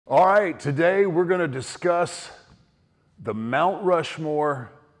All right, today we're going to discuss the Mount Rushmore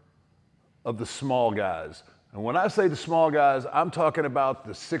of the small guys. And when I say the small guys, I'm talking about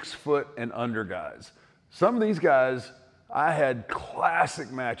the 6 foot and under guys. Some of these guys I had classic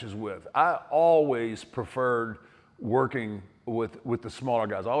matches with. I always preferred working with the smaller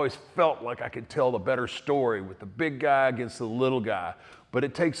guys. I always felt like I could tell the better story with the big guy against the little guy. But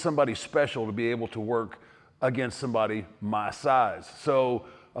it takes somebody special to be able to work against somebody my size. So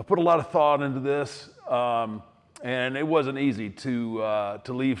I put a lot of thought into this, and it wasn't easy to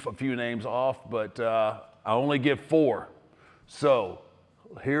leave a few names off, but I only give 4. So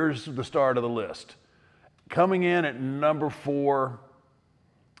here's the start of the list. Coming in at number 4,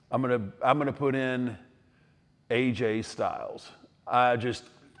 I'm gonna put in AJ Styles. I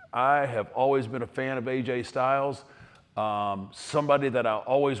have always been a fan of AJ Styles. Somebody that I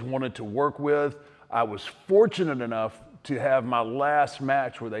always wanted to work with. I was fortunate enough to have my last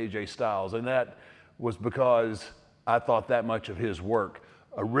match with AJ Styles, and that was because I thought that much of his work.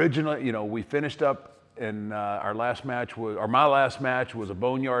 Originally, we finished up, and my last match was a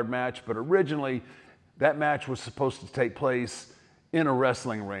boneyard match, but originally that match was supposed to take place in a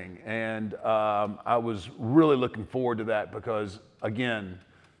wrestling ring, and I was really looking forward to that because, again,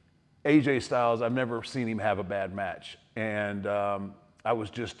 AJ Styles, I've never seen him have a bad match, and I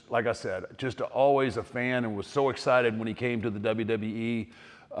was just, like I said, just always a fan and was so excited when he came to the WWE.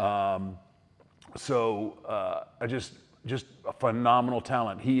 Just a phenomenal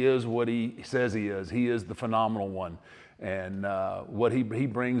talent. He is what he says he is. He is the phenomenal one. And what he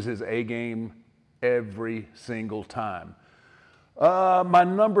brings his A game every single time. My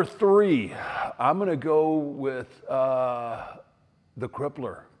number 3, I'm going to go with the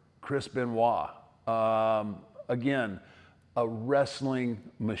Crippler, Chris Benoit. Again, a wrestling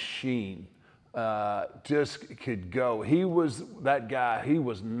machine. Just could go. He was that guy. He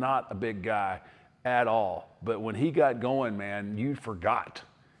was not a big guy at all. But when he got going, man, you forgot.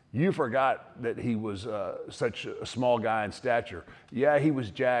 You forgot that he was such a small guy in stature. Yeah, he was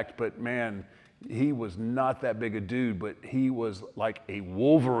jacked, but man, he was not that big a dude, but he was like a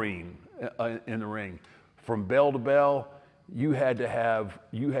Wolverine in the ring. From bell to bell, you had to have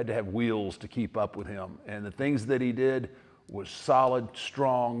wheels to keep up with him. And the things that he did was solid,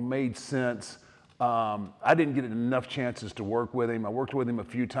 strong, made sense. I didn't get enough chances to work with him. I worked with him a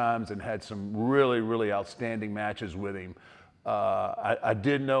few times and had some really, really outstanding matches with him. I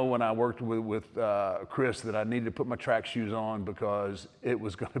did know when I worked with Chris that I needed to put my track shoes on because it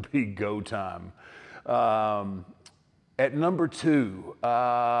was going to be go time. At number 2,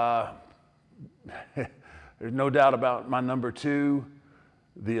 there's no doubt about my number 2,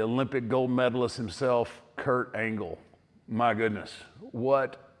 the Olympic gold medalist himself, Kurt Angle. My goodness,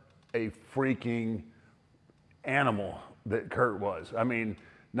 what a freaking animal that Kurt was. I mean,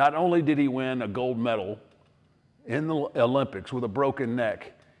 not only did he win a gold medal in the Olympics with a broken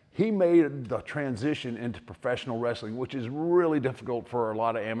neck, he made the transition into professional wrestling, which is really difficult for a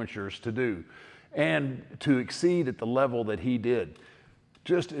lot of amateurs to do, and to exceed at the level that he did.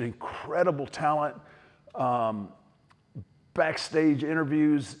 Just an incredible talent. Backstage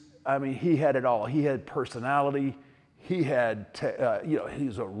interviews, I mean, he had it all. He had personality. He had, he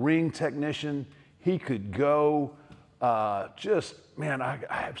was a ring technician. He could go. Man, I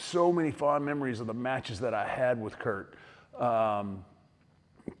have so many fond memories of the matches that I had with Kurt.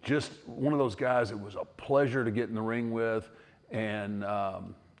 Just one of those guys it was a pleasure to get in the ring with and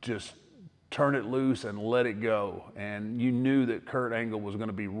just turn it loose and let it go. And you knew that Kurt Angle was going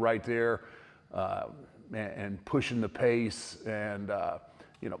to be right there and pushing the pace. And,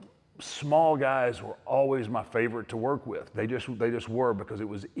 small guys were always my favorite to work with. They just were, because it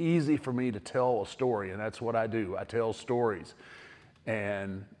was easy for me to tell a story, and that's what I do. I tell stories.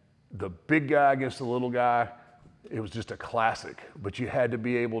 And the big guy against the little guy, it was just a classic, but you had to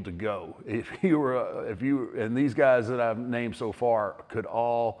be able to go. And these guys that I've named so far could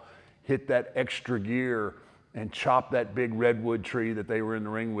all hit that extra gear and chop that big redwood tree that they were in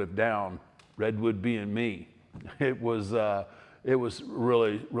the ring with down, redwood being me. It was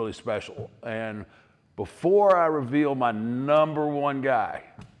really, really special. And before I reveal my number 1 guy,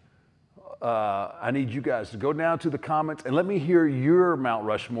 I need you guys to go down to the comments and let me hear your Mount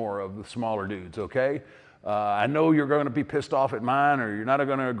Rushmore of the smaller dudes, okay? I know you're going to be pissed off at mine, or you're not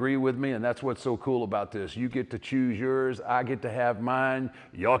going to agree with me, and that's what's so cool about this. You get to choose yours. I get to have mine.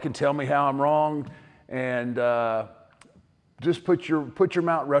 Y'all can tell me how I'm wrong, and just put your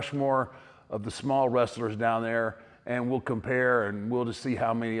Mount Rushmore of the small wrestlers down there, and we'll compare, and we'll just see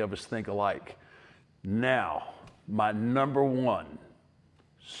how many of us think alike. Now, my number 1,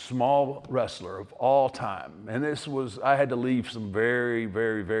 small wrestler of all time. And this was, I had to leave some very,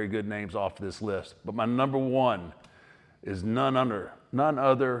 very, very good names off this list. But my number one is none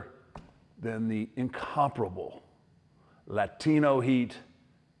other than the incomparable Latino Heat,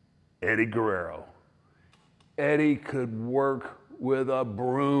 Eddie Guerrero. Eddie could work with a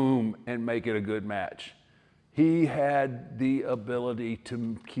broom and make it a good match. He had the ability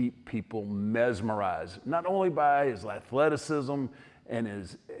to keep people mesmerized, not only by his athleticism and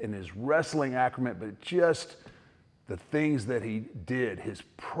his wrestling acumen, but just the things that he did. His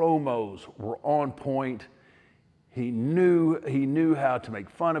promos were on point. He knew how to make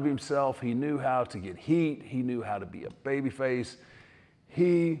fun of himself. He knew how to get heat. He knew how to be a babyface.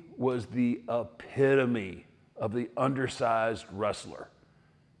 He was the epitome of the undersized wrestler.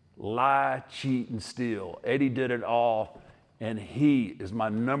 Lie, cheat, and steal. Eddie did it all, and he is my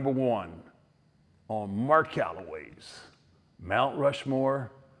number one on Mark Calloway's Mount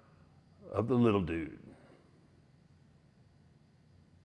Rushmore of the little dudes.